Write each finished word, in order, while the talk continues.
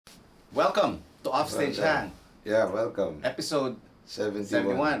Welcome to Offstage Hang, Yeah, welcome. episode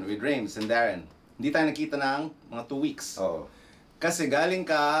 71. 71 with Rames and Darren. Hindi tayo nakita ng mga 2 weeks. Oh, Kasi galing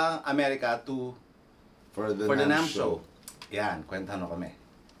ka America to for the NAMM NAMM show. Yan, kwentahan mo kami.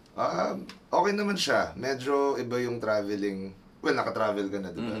 Okay naman siya. Medyo iba yung traveling. Well, naka-travel ka na,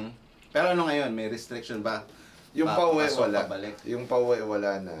 di ba? Mhm. Pero ano ngayon, may restriction ba? Yung pauwi, Pasok, wala. pabalik? Yung pauwi,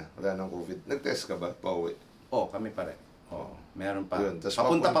 wala na. Wala nang COVID. Nag-test ka ba? Pauwi. Kami pare. Meron pa. Yun, tas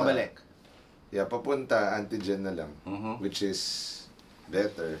Papunta, papunta. pabalik. Yeah, papunta, antigen na lang. Mhm. Which is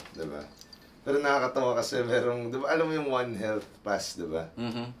better, di ba? Pero nakakatawa kasi merong, di ba, alam mo yung One Health Pass, di ba?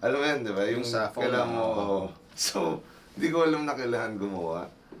 Mhm. Alam mo yan, di ba? Yung sa phone kailangan lang, mo, oo. oo. So, hindi ko alam na kailangan gumawa.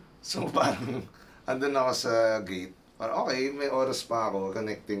 So, parang, andun ako sa gate. Parang, okay, may oras pa ako,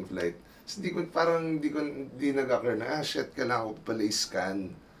 connecting flight. So, hindi nag-occur na, shit, kailangan ko pala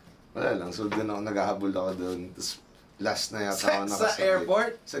i-scan. Wala lang, so doon ako, naghahabol ako doon. Tapos, last na yata ako Sa nakasakay.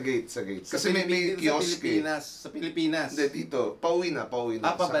 airport? Sa gate. Sa Kasi may kiosk eh. Sa Pilipinas. Hindi, dito. Pauwi na.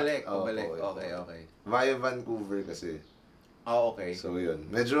 Pabalik. Oo, Pabalik. pauwi. Okay. Via Vancouver kasi. Okay. So, yun.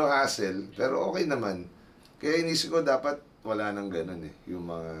 Medyo hassle, pero okay naman. Kaya inisip ko, dapat wala nang ganun eh. Yung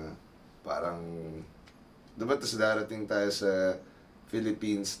mga, parang, diba, tapos darating tayo sa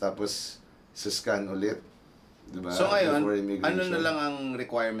Philippines, tapos sa scan ulit. Diba? So ngayon, Before ano immigration. na lang ang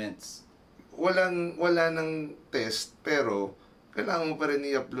requirements? Wala nang test, pero kailangan mo pa rin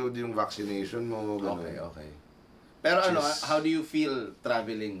i-upload yung vaccination mo. Ganun. Okay. Pero ano, Just- how do you feel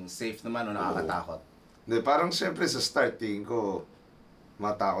traveling? Safe naman o nakakatakot? Hindi, parang siyempre sa starting ko,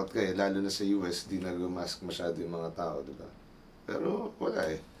 matakot ka eh. Lalo na sa US, di nag-mask masyado yung mga tao, diba? Pero wala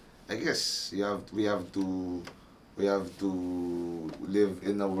eh. I guess, we have to live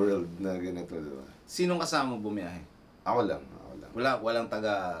in a world na ganito, diba? Sinong kasama mo bumiyahe? Ako lang. Walang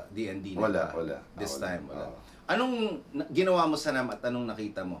taga DND na Wala, ba? wala. This Ako time, lang, wala. oo. Anong ginawa mo sa NAMM at anong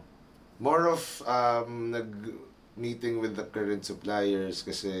nakita mo? More of nag-meeting with the current suppliers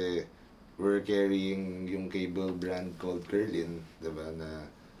kasi we're carrying yung cable brand called Curlin, diba, na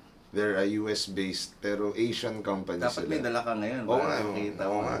they're a US-based pero Asian company Dapat sila. may dala ka ngayon. Oo para nga, makita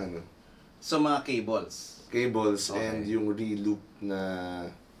oo mo. nga, ano. So mga cables. Cables Okay. and yung re-loop na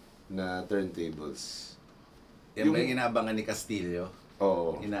turntables. Yan ba Yung- yung inaabangan ni Castillo?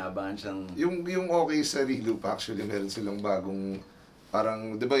 Oo. Inaabangan siyang... Yung okay sa re-loop, actually, meron silang bagong,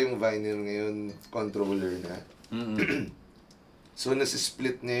 parang, di ba yung vinyl ngayon, controller na? Mm-mm. So,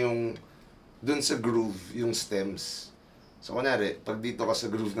 nasi-split niya yung, dun sa groove, yung stems. So, kunwari, pag dito ka sa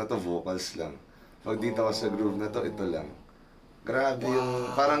groove na to, vocals lang. Pag dito ka sa groove na to, ito lang. Grabe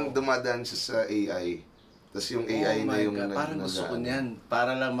yung, parang dumadaan siya sa AI. Tapos yung AI Oh na my yung God, parang gusto ko niyan.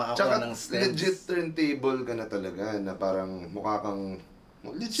 Para lang makakuha Tsaka ng stems. legit turntable ka na talaga na parang mukha kang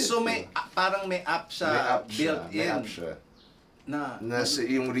legit. So may parang may app siya may app siya, built may in app siya. na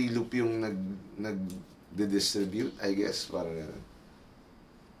Yung reloop yung nag-distribute, I guess, parang gano'n.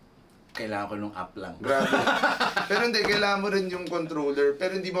 kailangan ko nung app lang. Grabe. Pero hindi, kailangan mo rin yung controller,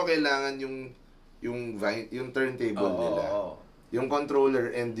 pero hindi mo kailangan yung turntable nila. Oo. Yung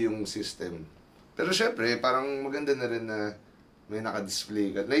controller and yung system. Pero syempre, parang maganda na rin na may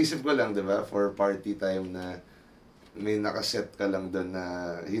naka-display ka. Naisip ko lang, di ba, for party time na may nakaset ka lang doon na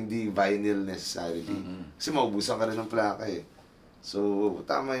hindi vinyl necessarily. Mhm. Kasi maubusan ka rin ng plaka eh. So,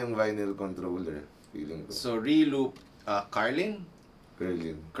 tama yung vinyl controller, feeling ko. So reloop Carlin?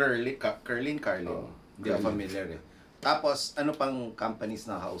 Curlin. Carlin. Oo, Hindi ako Carlin. familiar eh. Tapos ano pang companies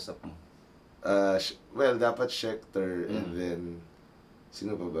na kausap mo? Well, dapat Schecter and Mm. then,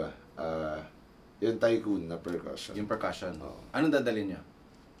 sino pa ba? Yung Tycoon na percussion. Yung percussion. Oo. Anong dadalhin niyo?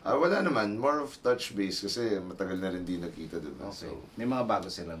 Wala naman, more of touch base kasi matagal na rin di nakita, diba? Okay. So, May mga bago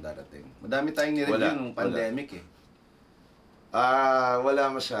silang darating. Madami tayong nireview Wala, nung pandemic eh. wala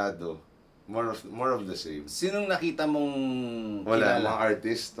masyado. More of the same. Sinong nakita mong Wala, kilala? mga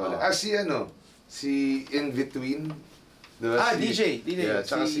artist, wala. Oo. Si In Between. Diba? DJ. Yeah,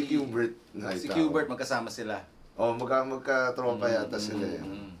 tsaka si Qbert. Si Qbert, magkasama sila. Magka-tropa yata sila.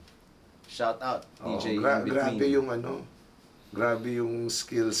 Shout out, Oo, DJ In Between. Grabe yung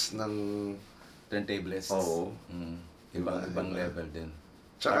skills ng... Turntablists. Oo. Ibang Iba. level din.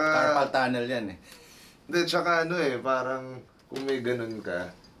 Tsaka... Carpal tunnel yan eh. Hindi, tsaka parang kung may ganun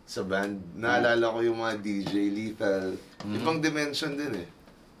ka sa band, naalala ko yung mga DJ, Lethal, ibang dimension din eh.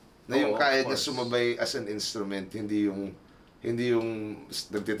 Na yung Oo, kaya of niya course. sumabay as an instrument, hindi yung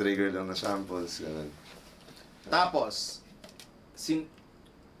nagtitrigger lang na samples, ganun. Tapos,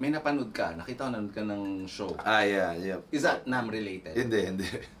 may napanood ka, nanood ka ng show. Yeah. Is that NAMM related? Hindi.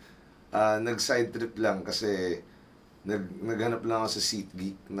 Nag-side trip lang kasi naghanap lang ako sa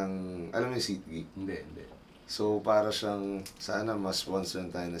SeatGeek ng, alam mo yung SeatGeek? Hindi. So, para siyang, sana mas sponsor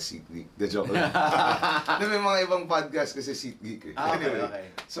tayo na SeatGeek. De joke lang. May mga ibang podcast kasi SeatGeek eh. Okay.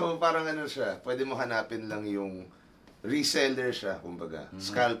 So, parang ano siya, pwede mo hanapin lang yung reseller siya, kumbaga.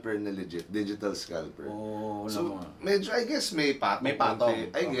 Scalper na legit, digital scalper. Oo, So, naman. medyo, I guess, may patong. May patong.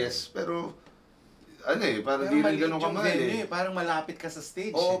 konti. I Okay. guess, pero, ano eh, parang Pero di rin maliit ganun yung kamahal venue eh. Parang malapit ka sa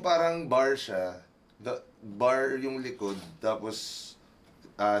stage. Oo, parang bar siya. Bar yung likod, tapos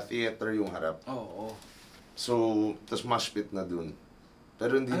theater yung harap. Oo. So, tapos mosh pit na dun.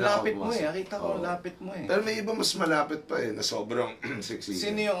 Pero hindi Ang na lapit ako mo eh. pumasok. Nakita ko, ang Oo. lapit mo eh. Pero may iba mas malapit pa eh, na sobrang sexy.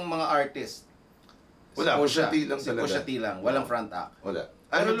 Sino yung mga artist? Wala, Pusha T lang si talaga. Pusha T lang. Walang front act. Wala.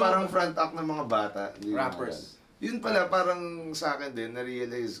 Pero Ano parang front act ng mga bata. Hindi Rappers. naman. Yun pala, parang sa akin din,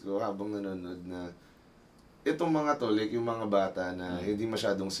 na-realize ko habang nanonood na itong mga to, like yung mga bata na hindi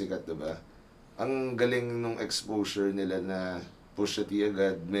masyadong sikat, diba? Ang galing nung exposure nila na Pusha T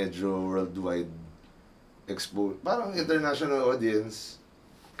agad, medyo worldwide parang international audience.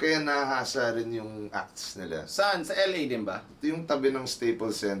 Kaya nahasa rin yung acts nila. Saan? Sa LA din ba? Ito yung tabi ng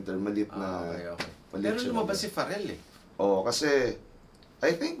Staples Center, malit na... Okay. malit Pero siya lumabas na- si Pharrell eh. Oo, kasi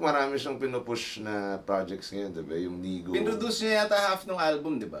I think marami siyang pinupush na projects ngayon, diba? Yung Nigo. Pinroduce niya yata half ng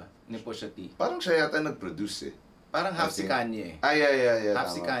album, di ba? Ni Pusha T. Parang siya yata nag-produce eh. Parang half I si think. Kanye eh. Yeah, Half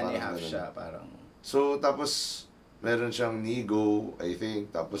si tama, Kanye, parang half ganun. siya. Parang... So, tapos, meron siyang Nigo, I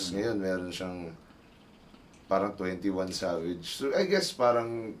think. Tapos ngayon, meron siyang parang 21 Savage. So, I guess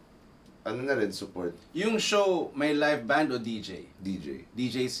parang, ano na rin, support. Yung show, may live band o DJ? DJ.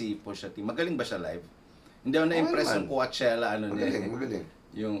 DJ si Pusha T. Magaling ba siya live? Hindi ako na-impress naman. yung Coachella, ano niya. Magaling, magaling.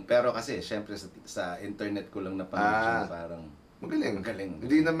 Yung, pero kasi, syempre sa internet ko lang napanood yun, parang Magaling. Magaling.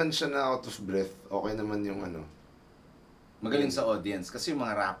 Hindi naman siya na out of breath. Okay naman yung ano. magaling sa audience. Kasi yung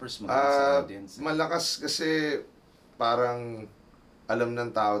mga rappers magaling sa audience. Malakas kasi parang alam ng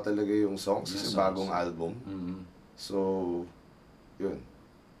tao talaga yung songs kasi Yung songs. bagong album. Mhm. So, yun.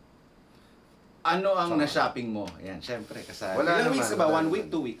 Ano ang Saka- na-shopping mo? Yan, syempre. Kasi Wala ilang naman, weeks ba? wala 1 week,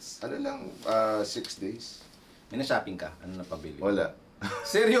 naman. 2 weeks? Ano lang, 6 days. May na-shopping ka? Ano na pabili? Wala.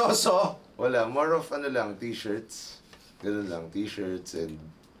 Seryoso? Wala. More of ano lang, t-shirts. Ganun lang, t-shirts and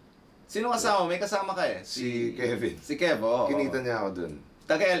Sino kasama? May kasama ka eh. si Kevin. Si Kev, oo. Kinita niya ako dun.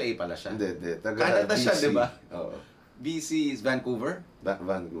 Taga LA pala siya. Hindi. Canada siya, BC. di ba? Oo. BC is Vancouver.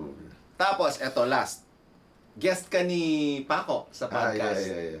 Vancouver. Tapos, eto, last. Guest ka ni Paco sa podcast.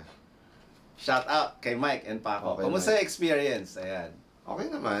 Yeah. Shout out kay Mike and Paco. Okay, Kamusta Mike. yung experience? Ayan. Okay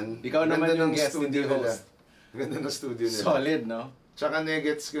naman. Ikaw naman Ganda yung ng guest, studio hindi nila. host. Ganda ng studio nila. Solid, no? Tsaka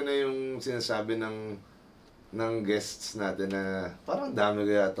negets ko na yung sinasabi ng guests natin na parang dami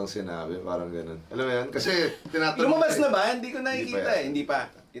kaya itong sinabi, parang ganun. Alam mo yan? Kasi tinatanong... Lumabas na ba? Hindi ko nakikita Hindi pa eh. Hindi pa.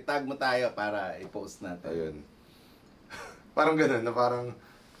 Itag mo tayo para i-post natin. Ayun. Parang ganun, na parang,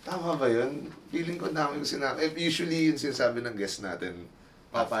 tama ba yun? Feeling ko dami ko sinabi. Usually yun sinasabi ng guest natin.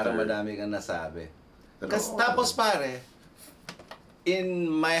 Para madami kang nasabi. Pero, Kasi tapos pare, in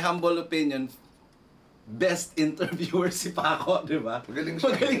my humble opinion, best interviewer si Paco, di ba? Magaling siya.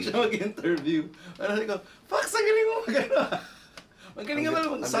 Magaling siya mag-interview. Parang sabi ko, Pax, ang galing mo mag-ano. Magaling nga Ang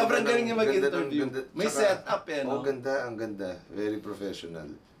pala, sobrang ganda galing niya ng- mag-interview. ganda- May tsaka- setup eh, no? Oh, ang ganda. Very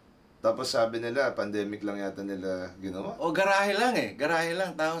professional. Tapos sabi nila, pandemic lang yata nila ginawa. O, garahe lang eh. Garahe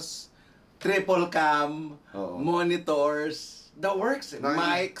lang. Tapos, triple cam, Oo. monitors, the works eh.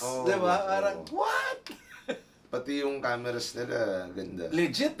 Mics, Oo, di ba? oo. Parang, what? Pati yung cameras nila, ganda.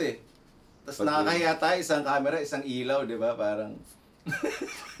 Legit eh. Tapos Pati- nakakahiya tayo, isang camera, isang ilaw, di ba? Parang...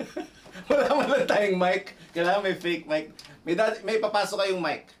 Wala lang tayong mic. Kailangan may fake mic. May papasok kayong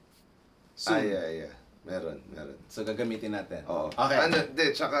mic. Soon. Yeah. Meron. So gagamitin natin. Oo. Okay.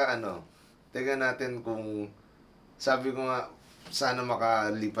 Tsaka tingnan natin kung, sabi ko nga, sana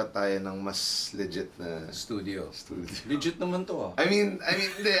makalipat tayo ng mas legit na Studio. studio. Legit naman to ah. I mean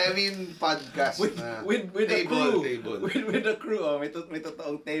podcast With, na with a crew. table. With a crew. Oh, may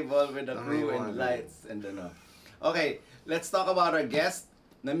totoong table with a May crew mga and ganun. lights and ano. Okay, let's talk about our guest.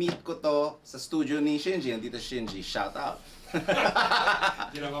 Na-meet ko to sa studio ni Shinji. Nandito si Shinji. Shout out.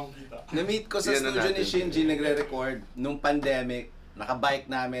 Hindi lang ako kita. Na-meet ko sa Yan na studio ni natin. Shinji nagre-record nung pandemic. Nakabike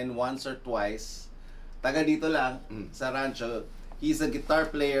namin once or twice. Taga dito lang sa Rancho. He's a guitar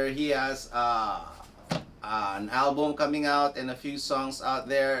player. He has an album coming out and a few songs out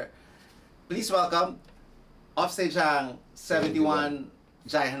there. Please welcome Offstage Hang 71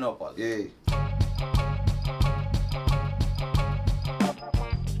 Jai Hanopol. Yay.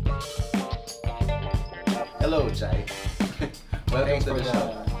 Hello, Jai. Welcome Thanks to for the show.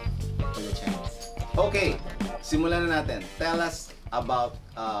 for the chance. Okay, simulan na natin. Tell us about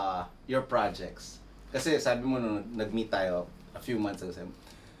your projects. Kasi sabi mo nung nag-meet tayo a few months ago, sabi mo,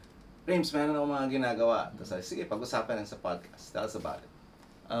 Rames, meron akong mga ginagawa. Tapos sabi, sige, pag-usapan lang sa podcast. Tell us about it.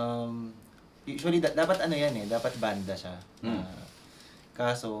 Usually, dapat ano yan eh, dapat banda siya. Mm.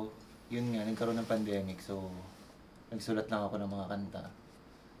 Kaso, yun nga, nagkaroon ng pandemic, so nagsulat lang ako ng mga kanta.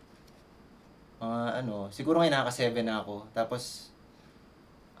 Siguro ngayon nakaka-7 na ako. Tapos,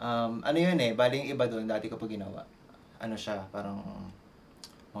 ano yun eh, bali yung iba doon, dati ko pa ginawa. Ano siya, parang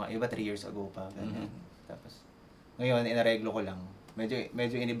mga iba 3 years ago pa, ganyan. Tapos, ngayon, inareglo ko lang.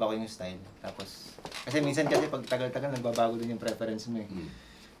 Medyo iniba ko yung style. Tapos, kasi minsan kasi pag tagal-tagal, nagbabago din yung preference mo eh.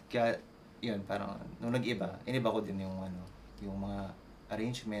 Kaya, yun, parang, nung nag-iba, iniba ko din yung yung mga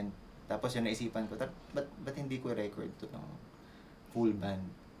arrangement. Tapos yung naisipan ko, ba't hindi ko record to ng full band?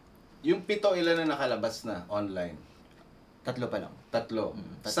 Yung 7, ilan na nakalabas na online? 3 pa lang. 3.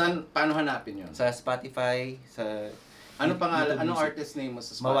 3. Saan, paano hanapin yun? Sa Spotify, sa... Ano pangalan? YouTube Anong Music. artist name mo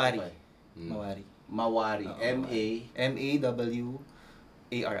sa Mawari. Spotify? Mawari. Mawari. Oo, M-A.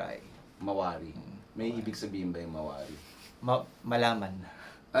 M-A-W-A-R-I. Mawari. May Mawari. ibig sabihin ba yung Mawari? Malaman.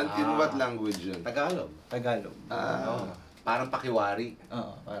 And in what language yun? Tagalog. Tagalog. Oo. Parang pakiwari.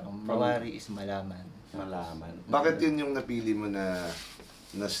 Oo, parang Mawari is malaman. Malaman. Bakit yun yung napili mo na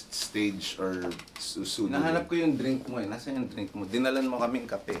stage or susunod? Nahanap ko yung drink mo eh. Nasaan yung drink mo? Dinalan mo kaming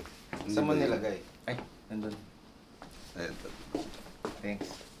kape. Saan mo Hindi ba yun? nilagay? Ay, nandun. Eto. Thanks.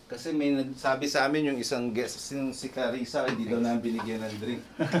 Kasi may nagsabi sa amin yung isang guest, si Carissa, hindi daw namin binigyan ng drink.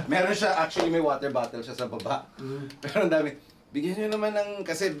 Meron siya, actually may water bottle siya sa baba. Pero ang dami, bigyan nyo naman ng,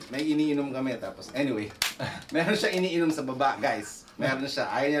 kasi may iniinom kami. Tapos anyway, meron siya iniinom sa baba, guys. Meron siya,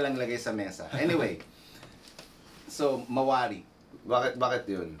 ayaw niya lang lagay sa mesa. Anyway, so, Mawari. Bakit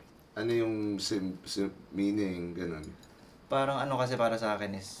yun? Ano yung meaning, ganun? Parang ano kasi para sa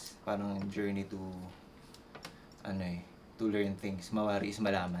akin is parang journey to to learn things. Mawari is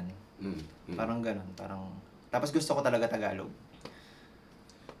malaman. Parang ganun, parang tapos gusto ko talaga Tagalog.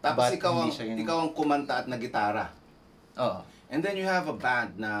 Tapos But ikaw ang, hindi siya yung- ikaw ang kumanta at nagitara. Oo. And then you have a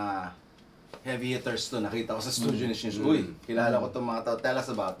band na heavy hitters to. Nakita ko sa studio ni Shinji. Uy, kilala ko itong mga tao. Tell us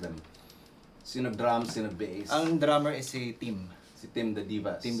about them. Sino drums, sino bass? Ang drummer is si Tim. Si Tim the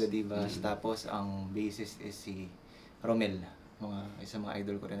Divas. Tim the Divas. Tapos ang bassist is si Romel. Isang mga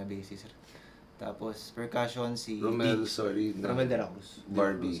idol ko rin na bassist. Tapos percussion si Romel, Dick. sorry. Romel de la Cruz.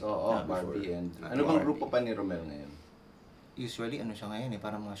 Barbie. Oo, Ah, Barbie before. and... Not Ano bang Barbie. grupo pa ni Romel ngayon? Usually ano siya ngayon eh,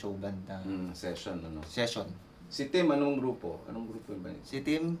 parang mga show band na Session, ano? session. Si Tim, anong grupo? Anong grupo ba niya? Si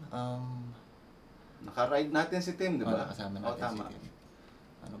Tim, Naka-ride natin si Tim, di ba? nakasama Oo, natin tama. si Tim.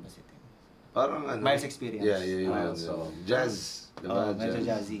 Ano ba si Tim? Parang ano? Miles Experience. Yeah, Ah, so- jazz. Diba? Oo, medyo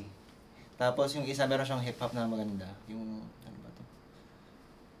Jazz. jazzy. Tapos yung isa meron siyang hip-hop na maganda. Yung, ano ba to?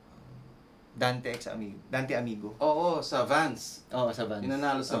 Dante Amigo. Oo, sa Vans. Oo, sa Vans.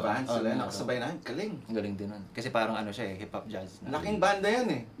 Inanalo sa Oo, Vans. oo, Sila nanalo. nakasabay namin. Galing. Ang galing din nun. Kasi parang ano siya eh, hip-hop jazz. na. Laking banda yan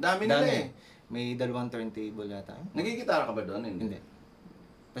eh. Dami nila Dami. eh. May 2 turntable yata. Nagigitara ka ba doon? Hindi.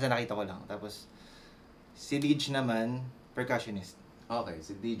 Basta nakita ko lang. Tapos, si Lidge naman, percussionist. Okay,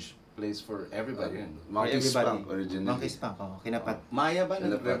 si Deej plays for everybody yun. Monkey Everybody. Spunk originally. Monkey Spunk, oo. Kinapat. Maya ba?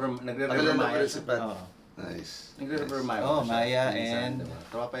 Nagre-rever Nagre-rever Maya? rin si Pat. Oo. Nice. Nagre-rever Maya. Oh, ba siya? Maya Minsan, and- diba?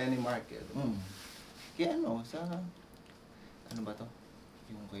 Tropa yan ni Mark eh. Mm. Kaya ano, ano ba to?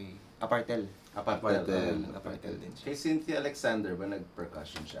 Yung kay Apartel. Apartel. Apartel din siya. Kay Cynthia Alexander ba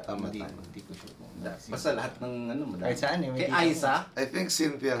nag-percussion siya? Tama, Hindi, tama. hindi ko sure kung Basta lahat ng ano mo. Kahit saan eh, may Kay kita ko. Aiza? I think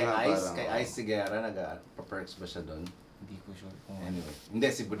Cynthia Kay nga Ice? parang. Kay Ice Sigera, nag-perks ba siya doon? Hindi ko sure kung Anyway. Hindi,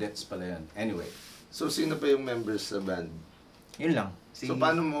 si Budets pala yan. Anyway. So, sino pa yung members sa band? Yun lang. So,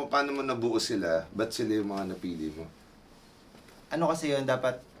 paano mo nabuo sila? Ba't sila yung mga napili mo? Ano kasi yun,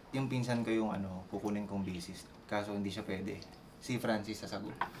 dapat yung pinsan ko yung kukunin kong bassist. Kaso hindi siya pwede. Si Francis sasagot.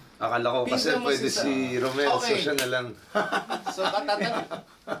 Akala ko kasi Pinsan mo pwede si si Romel, so Okay. siya na lang. So,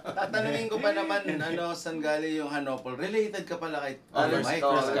 tatanungin ko pa naman, saan galing yung Hanopol. Related ka pala kay first Mike.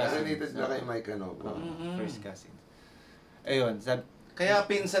 cousin. Related ka kay Mike, ano? First cousin. Ayun, Kaya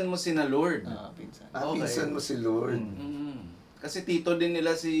pinsan mo si na Lord. pinsan. Okay. Pinsan mo si Lord. Kasi tito din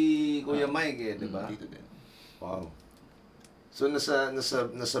nila si Kuya Mike eh, di ba? Dito din. Wow. So, nasa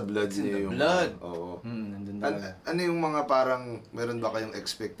blood It's in niya the yung... blood. Oo. Nandun talaga. Ano yung mga parang, meron ba kayong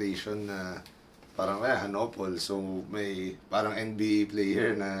expectation na parang Hanopol, so may parang NBA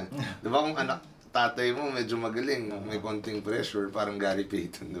player na, di ba kung tatay mo medyo magaling, may konting pressure, parang Gary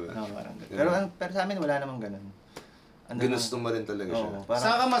Payton, di ba? Parang ganun. Pero sa amin wala namang ganun. Ginusto mo rin talaga siya. Oo, parang,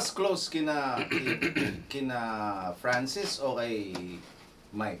 Saan ka mas close kina Francis o kay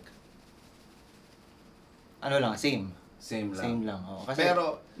Mike? ano lang, same. Same lang. Same lang. Oo. Kasi, Pero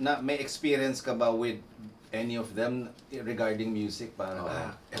may experience ka ba with any of them regarding music? Parang,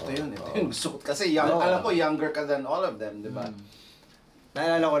 ito yun. Gusto ko. Kasi Oo. alam ko, younger ka than all of them, di ba?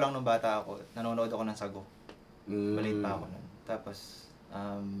 naalala ko lang nung bata ako, nanonood ako ng Sago. Mm. Maliit pa ako nun. Tapos,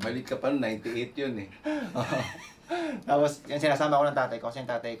 Malit ka pa, 98 yun eh. tapos, yung sinasama ko ng tatay ko, kasi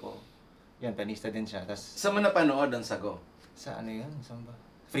yung tatay ko, yun, pianista din siya. Tapos, Saan mo napanood ang Sago? sa ano yun? Saan ba?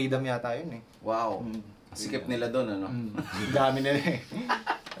 Freedom yata yun eh. Wow. Mm. Sikip nila doon, ano? Ang dami nila eh.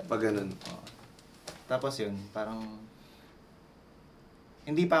 Pag ganun. Tapos yun, parang,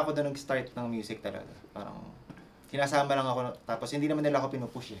 hindi pa ako doon nag-start ng music talaga. Parang, sinasama lang ako, tapos hindi naman nila ako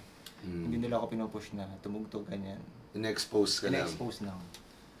pinupush eh. Hindi nila ako pinupush na tumugtog, ganyan. In-expose ka lang. In-expose lang.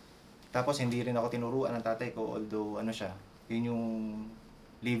 Tapos hindi rin ako tinuruan ng tatay ko, although ano siya, yun yung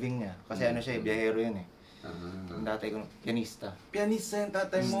living niya. Kasi ano siya, biyahero yun eh. Yung tatay ko, pianista. Pianista yung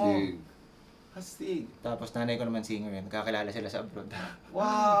tatay mo. Astig. Astig. Tapos nanay ko naman singer yun, kakilala sila sa abroad.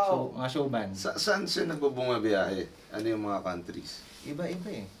 Wow! So, mga showman. Saan siya nagbubumabiyahe? Ano yung mga countries? Iba-iba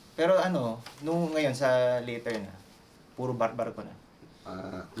eh. Pero ano, nung ngayon sa later na, puro bar-bar ko na.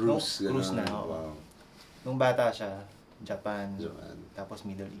 Cruise. No, cruise ganun. na, oo. Wow. Nung bata siya, Japan, Japan. tapos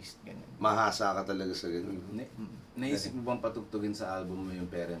Middle East, ganyan. Mahasa ka talaga sa ganun. Naisip mo bang patugtugin sa album mo yung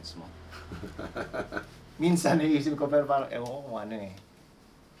parents mo? Minsan naisip ko, pero parang, ewan ko kung ano eh.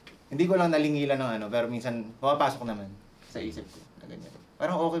 Hindi ko lang nalingilan ng ano, pero minsan, pumapasok naman sa isip ko na ganyan.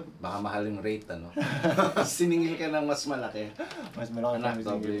 Parang okay, Baka mahal yung rate, ano? Siningil ka ng mas malaki. mas malaki Anak, ng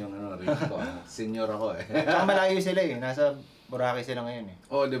doble yung ano, rate ko. Senior ako eh. Tsaka malayo sila eh, nasa Boracay sila ngayon eh.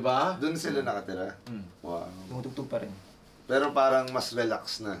 Oh, di ba? Doon sila nakatira? Mm. Wow. Tumutugtog pa rin. Pero parang mas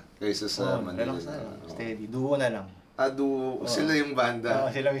relax na kaysa sa Oo, Manila. relax na lang, Oo. steady. Duo na lang. Sila yung banda. Oo,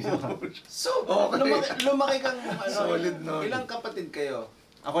 sila mismo. So, Okay. lumaki kang ano, Solid nun. ilang kapatid kayo?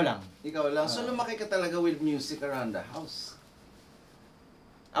 Ako lang. Ikaw lang. So, lumaki ka talaga with music around the house.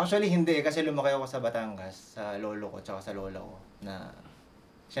 Actually, hindi. Kasi lumaki ako sa Batangas, sa lolo ko, tsaka sa lola ko. Na,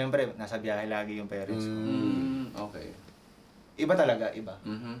 syempre, nasa biyahe lagi yung parents ko. Okay. Iba talaga, iba.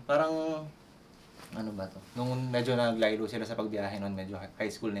 Mhm. Parang, ano ba to? Nung medyo naglaylo sila sa pagbiyahe noon, medyo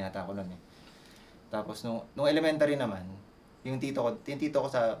high school na yata ako noon eh. Tapos, nung elementary naman, yung tito ko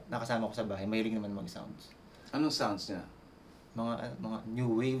sa, nakasama ko sa bahay, mahilig naman mag-sounds. Anong sounds niya? Mga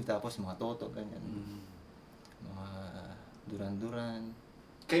new wave, tapos mga toto, ganyan. Mm. Mga duran-duran.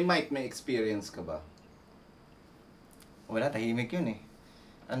 Kay Mike, may experience ka ba? Wala, tahimik yun eh.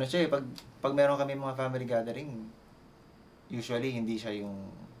 Ano siya eh, pag meron kami mga family gathering, usually hindi siya yung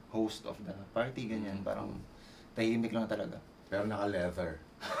host of the party, ganyan. Parang tahimik lang talaga. Pero naka-leather.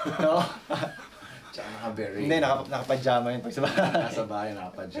 No? Tsaka naka-beret. Hindi, nakapajama yun pag sa bahay. Nasa bahay,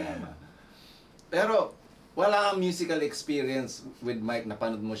 naka-pajama. Pero, wala kang musical experience with Mike.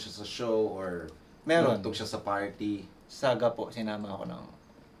 Napanood mo siya sa show or Meron. tumugtog siya sa party. Saga po, sinama ako ng...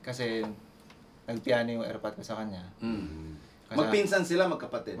 Kasi nagpiano yung airpod ko sa kanya. Mm. Kasi Magpinsan sila,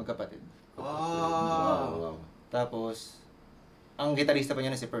 magkapatid. magkapatid. Wow. Wow. Tapos, ang gitarista pa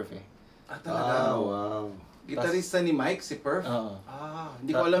niya na si Perf eh. Ah, talaga? Wow. Gitarista ni Mike, si Perf? Oo.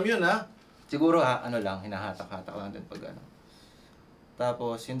 Hindi ko alam yun, ha? Siguro ano lang, hinahatak-hatak lang din pag ano.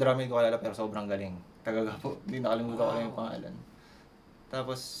 Tapos, yung drummer ko kalala pero sobrang galing. Tagaga po, hindi nakalimutan ko lang yung pangalan.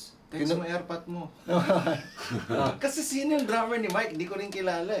 Tapos, Text mo airpot mo. Kasi sino yung drummer ni Mike? Hindi ko rin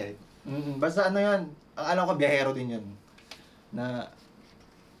kilala eh. Basta ano yun, ang alam ko, biyahero din yun. Na,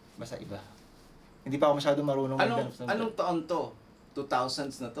 basta iba. Hindi pa ako masyado marunong Anong taon to?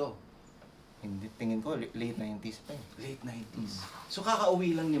 2000s na to? Hindi, tingin ko, late 90s pa eh. Late 90s. So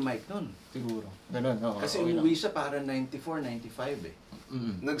kakauwi lang ni Mike nun. Siguro. Ganun, oo. Kasi okay lang. umuwi siya para 94, 95 eh.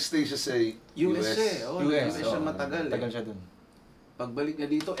 Nag-stay siya sa US siya eh. Oh, US, US siya oo. matagal eh. Tagal siya dun. Pagbalik niya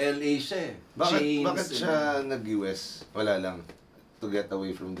dito, LA siya eh. Bakit siya nag-US? Wala lang. To get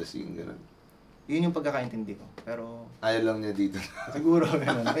away from the scene, gano'n. Yun yung pagkakaintindi ko. Pero, Ayaw lang niya dito. siguro,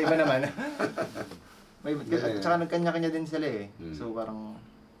 ganun. May iba naman. May, Yeah. tsaka nagkanya-kanya din sila eh. Mm. So, parang,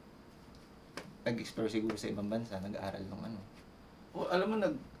 nag-explore siguro sa ibang bansa, nag-aaral ng ano. Oh, alam mo,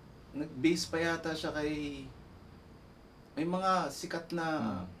 nag-base pa yata siya kay... May mga sikat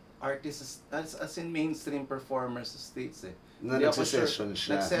na artists, as in mainstream performers sa States eh. Na Hindi ako nagsisession sure.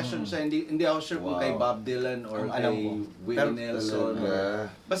 siya. Nag-session siya. Hindi ako sure kung Wow. kay Bob Dylan or Ang alam kay ko. Willie Pero- Nelson. Talaga?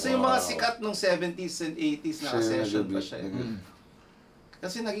 Basta yung mga Wow. sikat nung 70s and 80s naka-session pa siya eh.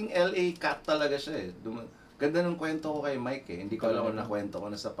 Kasi naging LA cat talaga siya eh. Ganda ng kwento ko kay Mike eh. Hindi ko alam kung nakwento ko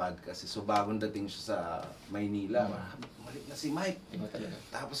na sa podcast. So bagong dating siya sa Maynila. Balik na si Mike. Iba talaga.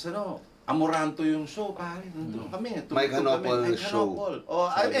 Tapos ano, Amoranto yung show, pare. Nandun kami. Mike tumutugtog Hanopol Mike show. Hanopol. Oh,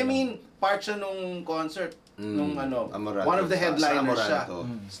 I mean, part siya nung concert. Nung ano, Amoranto. one of the Sa headliners siya. Amoranto.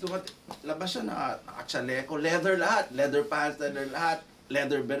 Tapos labas siya, naka-chaleco, leather lahat. Leather pants, leather lahat.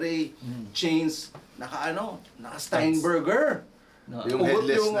 Leather beret, chains, naka Steinberger. No. Yung Pugot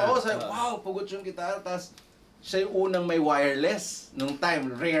headless yung, na. sabi, wow, pugot yung gitara. Tapos, siya yung unang may wireless. Nung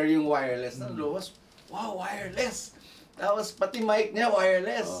time, rare yung wireless. Lumabas, wow, wireless! Tapos pati mic niya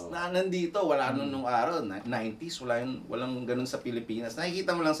wireless na nandito. Wala nung araw, 90s, walang ganun sa Pilipinas.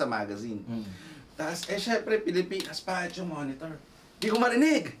 Nakikita mo lang sa magazine. Tapos, syempre, Pilipinas pa yung monitor. Hindi ko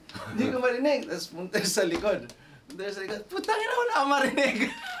marinig! Tapos punta sa likod. Putang ina, wala akong marinig.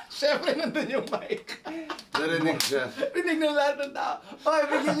 Syempre, nandun yung mic. Narinig siya. Rinig ng lahat ng tao. Oy,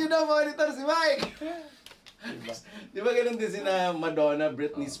 bigyan nyo na monitor si Mike! Di ba ganun din sina Madonna,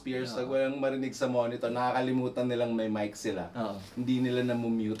 Britney Spears, pag walang marinig sa monitor, nakakalimutan nilang may mic sila. Hindi nila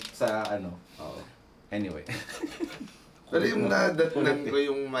na-mute sa ano. Anyway. Pero yung nadatnan ko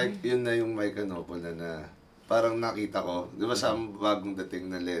yung mic, yun na yung mic ano pala na parang nakita ko, di ba sa bagong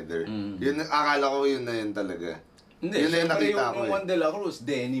dating na leather, yun, akala ko yun na yun talaga. Hindi, yun na yung syempre nakita ko yung Juan de la Cruz,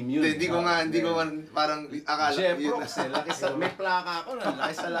 denim yun. Hindi ko parang akala ko yun na. Jeprox may plaka ako na,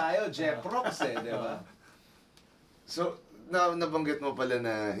 laki sa layo, Jeprox di ba? So, nabanggit mo pala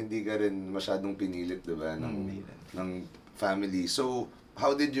na hindi ka rin masyadong pinilit, di ba, ng family. So,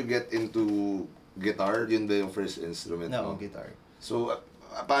 how did you get into guitar? Yun ba yung first instrument mo? No, guitar. So,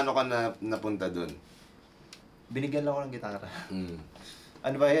 paano ka napunta dun? Binigyan lang ako ng gitara.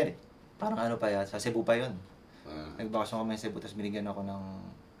 Ano ba yan? Parang ano pa yan, sa Cebu pa yun. Nagbakasyon kami sa Cebu, tapos binigyan ako ng...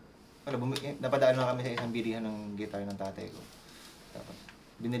 napadaan lang kami sa isang bilihan ng guitar ng tatay ko. Tapos,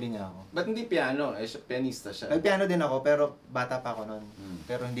 binili niya ako. Ba't hindi piano? Pianista siya. Nagpiano din ako, pero bata pa ako noon.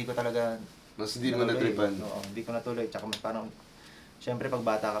 Pero hindi ko talaga... Mas hindi mo natripan? Oo, hindi ko natuloy. Tsaka mas parang... Siyempre, pag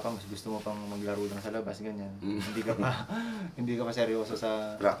bata ka pa, mas gusto mo pang maglaro lang sa labas, ganyan. Hindi ka pa... hindi ka pa seryoso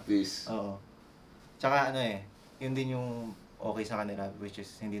sa... Practice. Oo. Tsaka yun din yung okay sa kanila, which is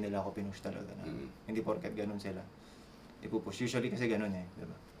hindi nila ako pinush talaga na hindi porket ganun sila ipupush. Usually kasi ganun di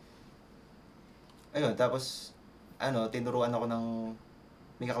ba? Ayun, tapos tinuruan ako ng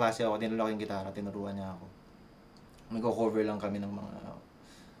may kaklase ako, dinala ko yung gitara, tinuruan niya ako. Nagko-cover lang kami ng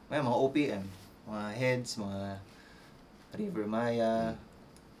mga OPM, mga Heads, mga River Maya,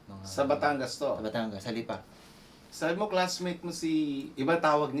 mga... Sa Batangas to? Sa Batangas, sa Lipa. Sabi mo, classmate mo si... Iba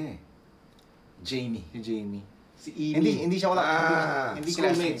tawag niya Jamie. Si Jamie. Si Amy. Hindi siya hindi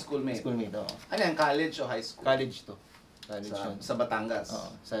Schoolmate. Schoolmate, oo. Ano yan? College o high school? College to. College yun. Sa Batangas?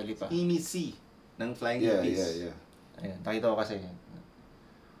 Oo, sa Lipa. Amy C. Ng Flying Yeah. Ayun, nakita ko kasi.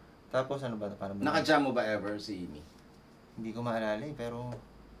 Tapos ano ba? Naka-jam mo ba ever si Amy? Hindi ko maalala pero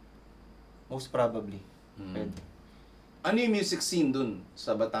most probably. Pwede. Ano yung music scene dun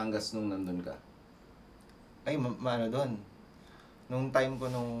sa Batangas nung nandun ka? Ay, maano doon. Nung time ko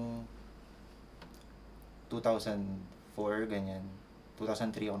nung 2004, ganyan.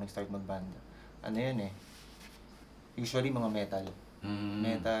 2003 ako nag-start magbanda. Ano yun usually mga metal.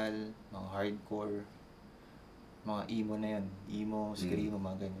 Metal, mga hardcore, mga emo na yun. Emo, screamo,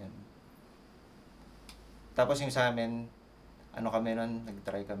 mga ganyan. Tapos yung sa amin, kami nun,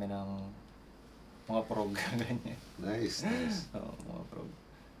 nag-try kami ng mga prog, ganyan. Nice. Oo, mga prog.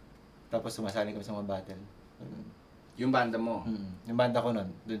 Tapos sumasali kami sa mga battle. Yung banda mo? Yung banda ko nun,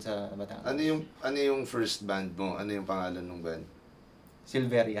 dun sa Batangas. Ano yung first band mo? Ano yung pangalan ng band?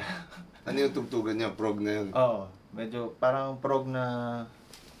 Silveria. Ano yung tugtugan niya? Prog na yun? Oo, medyo parang prog na...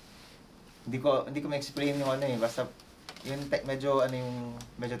 Hindi ko ma-explain yung basta yung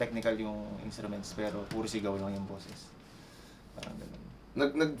medyo technical yung instruments pero puro sigaw lang yung boses. Parang gano'n.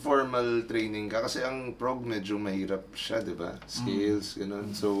 Nag-formal training ka kasi ang prog medyo mahirap siya, di ba? Scales,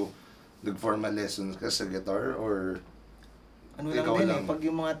 gano'n. So, nag-formal lessons ka sa guitar or Ano lang din pag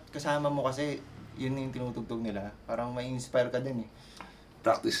yung mga kasama mo kasi yun yung tinutugtog nila, parang may inspire ka din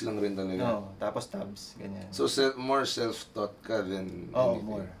practice lang rin talaga? Oo, tapos tabs, ganyan. So, more self-taught ka than Oo, anything?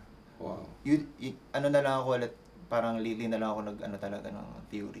 more. Wow. Na lang ako ulit, parang lili na lang ako talaga ng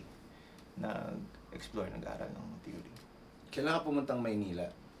theory. Nag-explore, nag-aaral ng theory. Kailan ka pumuntang Maynila?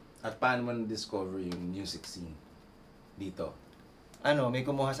 At paano mo na-discover yung music scene dito? May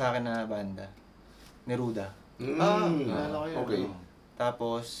kumuha sa akin na banda. Neruda. Nalala ko yun. Okay.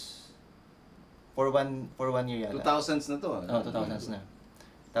 Tapos, for one year yata. 2000s na to. Oo, 2000s na.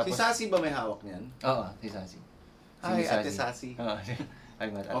 Tapos, Si Sassy ba may hawak niyan? Oo, si Sassy. Hi, Ate Sassy. Oo,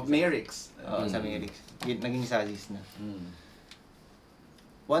 ay, Of Merix. Oo, sa Merix. Naging Sassy's na.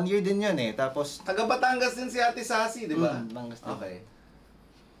 1 year din yun Tapos, Taga Batangas din si Ate Sassy, di ba? Batangas din. Okay.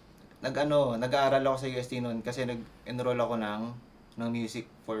 Nag-aaral ako sa UST noon kasi nag-enroll ako ng music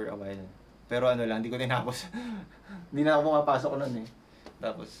for a while. Pero hindi ko tinapos. Hindi na ako pumapasok noon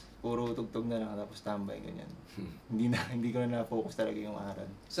Tapos, puro tugtog na lang, tapos tambay, ganyan. Hindi ko na na-focus talaga yung aral.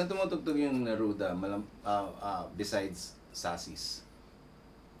 Saan tumutugtog yung Neruda besides Sassy's?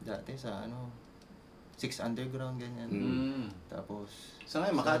 Dati sa Six Underground, ganyan. Tapos... Sa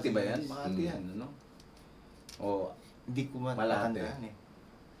ngayon, Makati ba yan? Makati yan, ano? O, Hindi ko Malate. matandaan eh.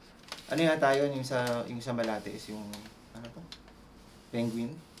 Ano yata yun, yung sa Malate is yung, ano to?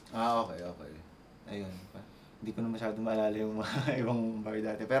 Penguin? okay. Ayun. Hindi ko na masyado maalala yung mga ibang bar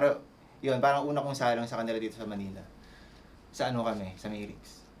dati. Pero, yun, parang una kong salang sa kanila dito sa Manila. Sa ano kami, sa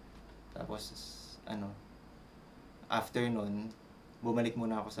Mayrix. Tapos, ano, after nun, bumalik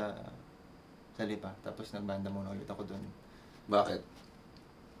muna ako sa Lipa. Tapos nagbanda muna ulit ako doon. Bakit?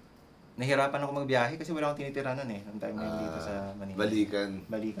 Nahirapan ako magbiyahe kasi wala akong tinitira nun eh. Nung time na yun dito sa Manila. Balikan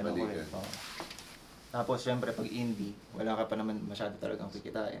ako eh. Oo. Tapos, syempre, pag indie, wala ka pa naman masyado talagang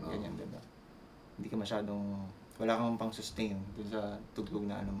kikitain. Ganyan, diba? Hindi ka masyadong, wala kang pang sustain dun sa tuglog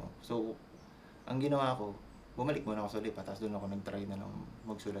na ano mo. So, ang ginawa ko, bumalik muna ako sa Lipa. Tapos doon ako nag-try na lang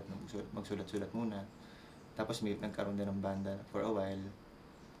magsulat-sulat muna. Tapos may nagkaroon din ng banda for a while.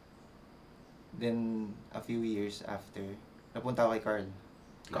 Then, a few years after, napunta ako kay Carl.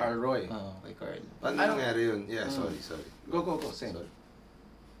 Carl Roy. Oo, kay Carl. Paano nangyari yun? Yeah, sorry. Go. Same. Sorry.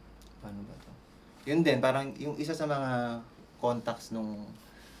 Paano ba to? Yun din, parang yung isa sa mga contacts nung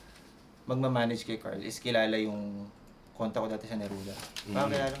magmamanage kay Carl is kilala yung contact ko dati sa Neruda. Parang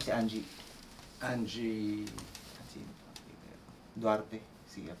kilala mo si Angie. Angie... Duarte.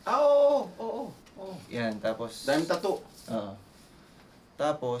 Siya. Oo. Yan, tapos... Dime tattoo. Oo.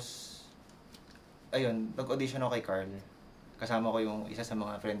 Tapos, ayun, nag-audition ako kay Carl. Kasama ko yung isa sa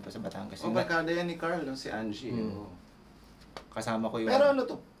mga friend ko sa Batangas. O, barkada yan ni Carl, no? Si Angie. Oo. Kasama ko yung... Pero ano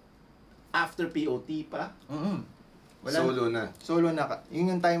to? After POT pa? Solo na. Solo na.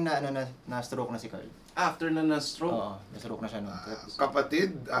 Yun yung time na, na-stroke na si Carl. After na na-stroke? Oo, na-stroke na siya noon. Kapatid?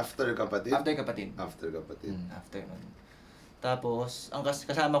 After kapatid? After kapatid. After kapatid. After nun. Tapos, ang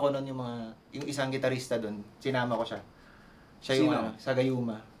kasama ko nun yung isang gitarista doon, sinama ko siya. Siya yung Sino? sa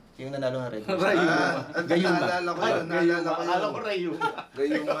Gayuma. Yung nanalo ng Red Bull. Gayuma. Naalala ko yun. Akala ko Rayuma.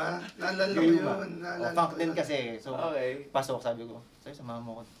 Gayuma. Naalala ko yun. Funk din kasi. So, Okay. pasok, sabi ko, sir, samahan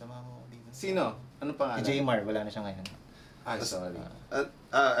mo ko dito. Sino? Ano pangalan? Si Jmar, wala na siya ngayon. Sorry.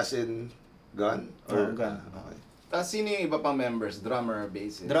 As in, gone? Oo, gone. Okay. Tapos sino yung iba pang members? Drummer,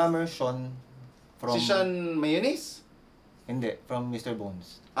 bassist? Drummer, Sean. From, Si Sean Mayonnaise? Hindi, from Mr.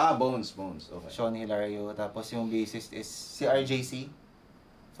 Bones. Bones. Okay. Sean Hilario. Tapos yung bassist is si RJC.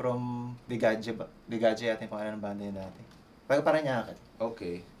 From Bigadje yata yung pangalan ng banda niya dati. Parang niya akit.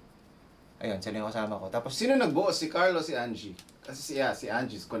 Okay. Ayun, sila yung kasama ko. Tapos, Sino nagbuo? Si Carl o si Angie? Kasi si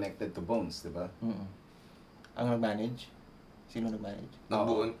Angie's connected to Bones, di ba? ang nag-manage? Sino nag-manage?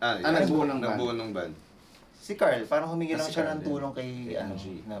 Nagbuo ng band. Si Carl, parang humingi lang Si siya Carl ng din. tulong kay Kay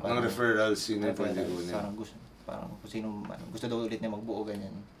Angie. na Ng referrals, sino yung pwede referrals. kunin. Parang kung sino, gusto daw ulit niya magbuo,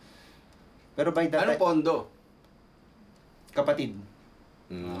 ganyan. Pero by that Anong time, pondo? kapatid.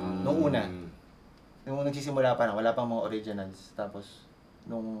 Nung una. Mm. Nung nagsisimula pa na, wala pang mga originals. Tapos,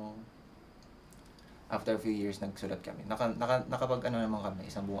 nung after a few years, nagsulat kami. Nakapag ano naman kami,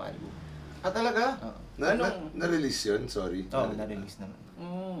 isang buong album. Talaga? Oo. Na-release yun? Sorry. Oo, na-release naman.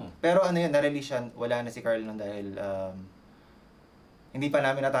 Mm. Pero ano yun, na-release yan, wala na si Carl nun dahil hindi pa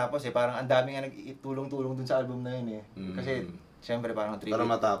namin natapos eh. Parang ang dami nga nagtulong-tulong dun sa album na yun eh. Kasi, syempre parang tribute. Para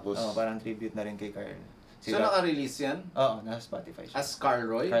matapos. Oo, parang tribute na rin kay Carl. So naka-release yan? Oo, nasa Spotify siya. As Carl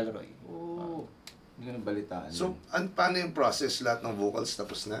Roy? Carl Roy. Oo. Hindi ko nabalitaan. So, paano yung process? Lahat ng vocals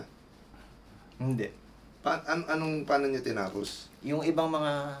tapos na? Hindi. Paano nyo tinapos? Yung ibang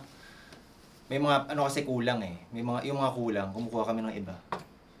mga, may mga ano kasi kulang eh. Yung mga kulang, kumukuha kami ng iba.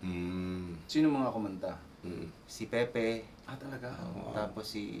 Sino mga kumanta? Si Pepe, Talaga? tapos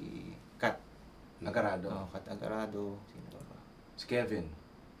si Kat. Agarado? Kat Agarado. Sino ba ba? Si Kevin?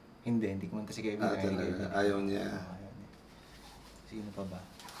 Hindi ko man kasi Kevin. Talaga. Ayaw niya. Ayaw niya. Sino pa ba?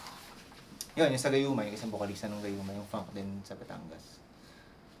 Yun, yung sa Gayuma, yung isang vocalista ng Gayuma, yung funk din sa Batangas.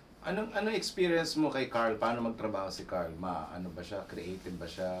 Anong experience mo kay Carl? Paano magtrabaho si Carl? Ano ba siya? Creative ba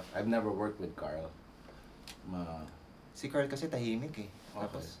siya? I've never worked with Carl. Si Carl kasi tahimik eh.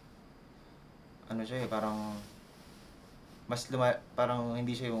 Tapos, ano siya eh, parang parang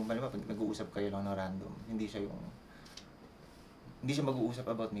hindi siya yung, pag nag-uusap kayo lang ng random, hindi siya mag-uusap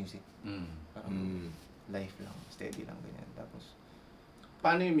about music. Parang life lang, steady lang, ganyan. Tapos,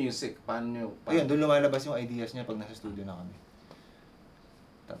 paano yung music? Paano ayun, doon lumalabas yung ideas niya pag nasa studio na kami.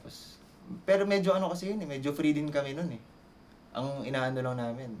 Tapos, pero medyo ano kasi yun eh, medyo free din kami nun eh. Ang inaano lang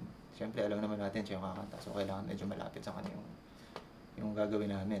namin, siyempre alam naman natin siya yung kakanta, so kailangan medyo malapit sa kanya yung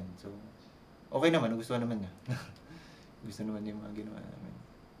gagawin namin. So, okay naman, gusto naman niya. Gusto naman yung mga ginawa namin.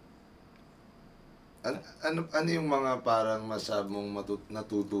 Ano yung mga parang masabi mong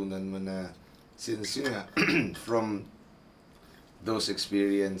natutunan mo na since yun nga, from those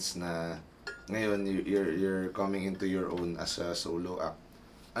experience na ngayon you're coming into your own as a solo act.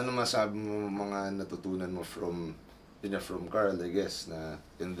 ano masabi mo mga natutunan mo from from Carl, I guess, na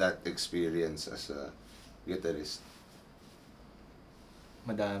in that experience as a guitarist?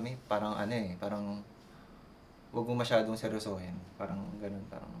 Madami. Parang ano eh, parang huwag mo masyadong seryosohin. Parang ganun,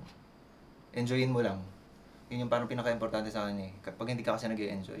 parang enjoyin mo lang. Yun yung parang pinaka-importante sa akin eh. Kapag hindi ka kasi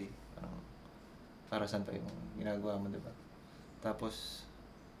nag-e-enjoy, parang para saan pa yung ginagawa mo, diba? Tapos,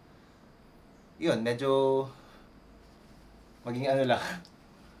 yun, medyo maging ano lang,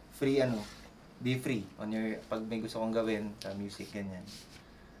 free ano, be free on your, pag may gusto kong gawin sa music, ganyan.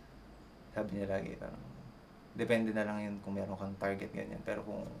 Sabi niya lagi, parang, depende na lang yun kung meron kang target, ganyan. Pero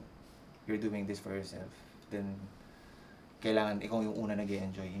kung you're doing this for yourself, then, kailangan ikaw yung una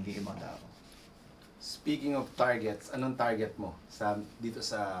nag-e-enjoy, hindi ibang tao. Speaking of targets, anong target mo dito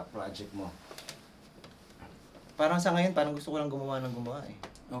sa project mo? Parang sa ngayon, parang gusto ko lang gumawa ng gumawa eh.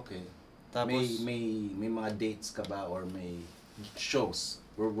 Okay. Tapos, may mga dates ka ba or may shows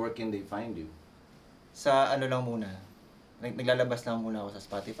where can they find you? sa ano lang muna, naglalabas lang muna ako sa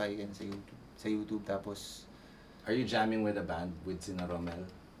Spotify and sa YouTube. Sa YouTube, tapos, Are you jamming with a band with Sina Romel?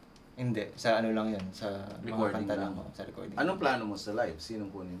 hindi, sa ano lang yun, sa Recording mga kanta lang. lang, sa recording. Anong plano mo sa live?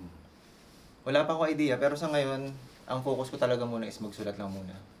 Sinong kunin mo? Wala pa akong idea, pero sa ngayon, ang focus ko talaga muna is magsulat lang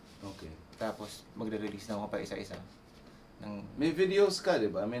muna. Okay. Tapos, magre-release na ako pa isa-isa. May videos ka,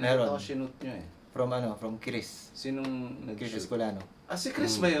 di ba? May nakita Meron. ko sinut nyo eh. From Chris. Sinong Chris nag-shoot? Escolano. Ah, si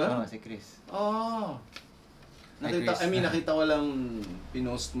Chris ba yun? Oo, si Chris. Oh. Hi, Nakita, Chris. nakita ko lang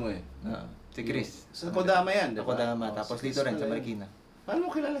pinost mo eh. Oo, si Chris. Sa Kodama yan, di ba? Ako dama, Oh, tapos si dito Chris rin, sa pala yun. Marikina. Paano mo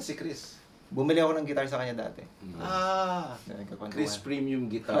kilala si Chris? Bumili ako ng guitar sa kanya dati. Ah, Nagkakwentuhan. Chris Premium Oo,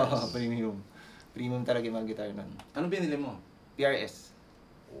 Guitars. premium. Premium talaga yung mga guitar nun. Ano binili mo? PRS.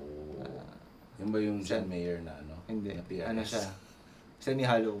 Oh. Yan ba yung John Mayer na ano? Hindi. Na PRS? Ano siya?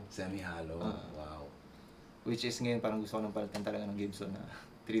 Semi-hollow. Semi-hollow. Ah. Wow. Which is ngayon parang gusto ko nang palitan talaga ng Gibson na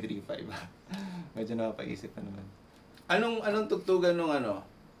 335. Medyo napapaisip na naman. Anong tugtugan nung ano?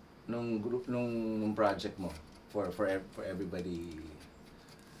 Nung group nung project mo for everybody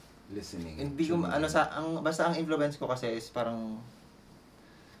listening? Hindi ko ano basta ang influence ko kasi is parang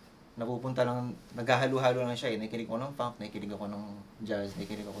napupunta lang, naghahalo-halo lang siya eh. Nakikinig ako ng funk, nakikinig ako ng jazz,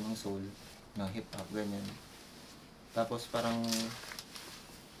 nakikinig ako ng soul, ng hip hop, ganyan. Tapos parang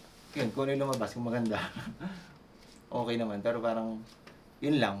yun, kung ano yung lumabas, kung maganda. Okay naman, pero parang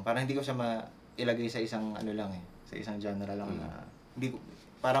yun lang, parang hindi ko siya mailagay sa isang ano lang eh, sa isang genre lang na hindi ko,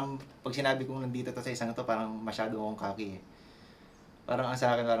 parang pag sinabi kong nandito to sa isang to, parang masyado akong cocky eh. Parang ang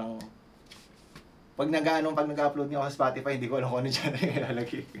sa akin, parang pag nag-upload niya ako sa Spotify, hindi ko alam kung ano dyan yung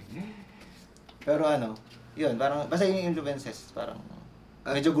ilalagay. Pero ano, yun, parang, basta yung influences, parang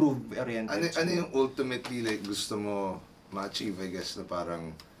medyo groove-oriented. Ano yung ultimately like gusto mo ma-achieve, I guess, na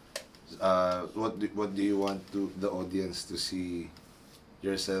parang what do you want to the audience to see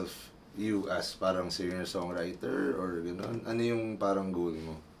yourself, you as parang singer-songwriter or gano'n? Ano yung parang goal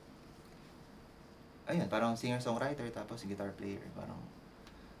mo? Ayun, parang singer-songwriter, tapos guitar player, parang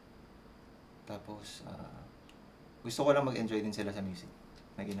tapos gusto ko lang mag-enjoy din sila sa music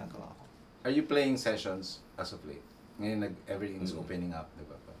na ginagawa ko. Are you playing sessions as of late? Ngayon everything's opening up, di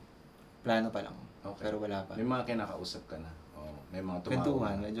ba? Plano pa lang, Okay. pero wala pa. May mga kinakausap ka na. Oh, may mga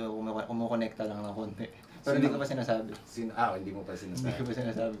Kwentuhan, tumawag. medyo kumukonekta lang ng konti. Pero hindi ko pa sinasabi. Hindi mo pa Hindi sinasabi. ko pa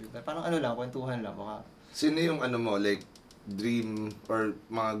sinasabi. Parang ano lang, kwentuhan lang, baka Sino yung ano mo, like, dream or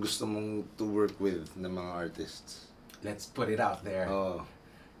mga gusto mong to work with na mga artists? Let's put it out there. Oh.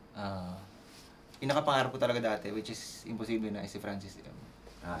 yung nakapangarap ko talaga dati, which is imposible na, is si Francis M.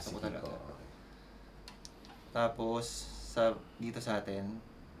 Sige Gusto ko talaga. po. Okay. Tapos, dito sa atin,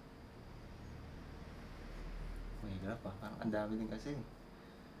 mahirap pa. Parang ang dami din kasi.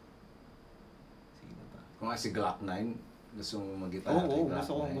 Sino ba? Kung nga si Glock 9, gusto mo mag-gitara Oo, kay Glock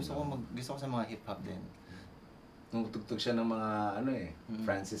gusto 9, ko sa mga hip hop din. Nung tugtog siya ng mga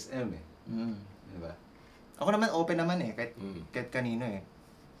Francis M eh. Mm. Di ba? Ako naman, open naman eh, kahit kanino eh.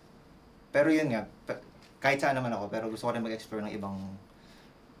 Pero yun nga, kahit saan naman ako, pero gusto ko rin mag-explore ng ibang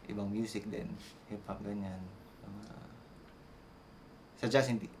music din. Hip hop, ganyan. Sa jazz,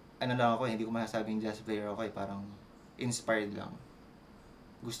 ano lang ako, hindi ko masasabing jazz player ako eh, parang inspired lang.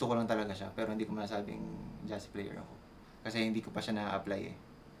 Gusto ko lang talaga siya, pero hindi ko masasabing jazz player ako. Kasi hindi ko pa siya na-apply eh.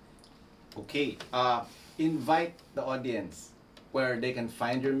 Okay. Invite the audience where they can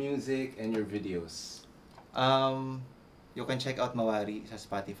find your music and your videos. You can check out Mawari sa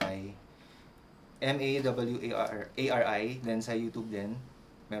Spotify. Mawari, then sa YouTube din.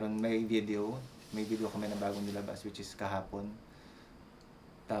 May video kami na bagong nilabas, which is kahapon.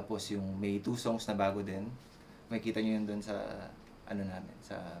 Tapos yung may 2 songs na bago din. Makikita nyo yun doon sa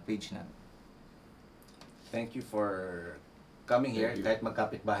sa page namin. Thank you for coming here, Thank you. kahit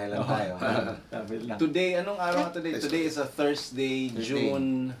magkapit-bahay lang tayo. Travel lang. Today, anong araw nga today? Today is a Thursday, Thursday. June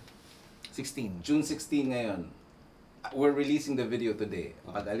 16. 16 ngayon. We're releasing the video today.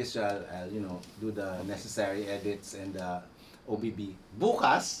 Pag alis siya, I'll, do the necessary edits and OBB.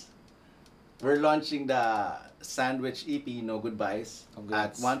 Bukas, we're launching the Sandwich EP, No Goodbyes, at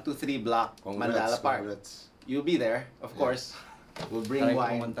Congrats. 123 Block, Mandala Park. Congrats. You'll be there, of course. We'll bring Try ko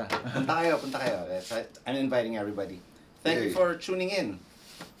wine. pumunta. Punta kayo. Yes, I'm inviting everybody. Thank you Yay. for tuning in.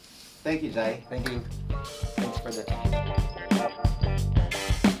 Thank you, Jai. Thank you. Thanks for the time.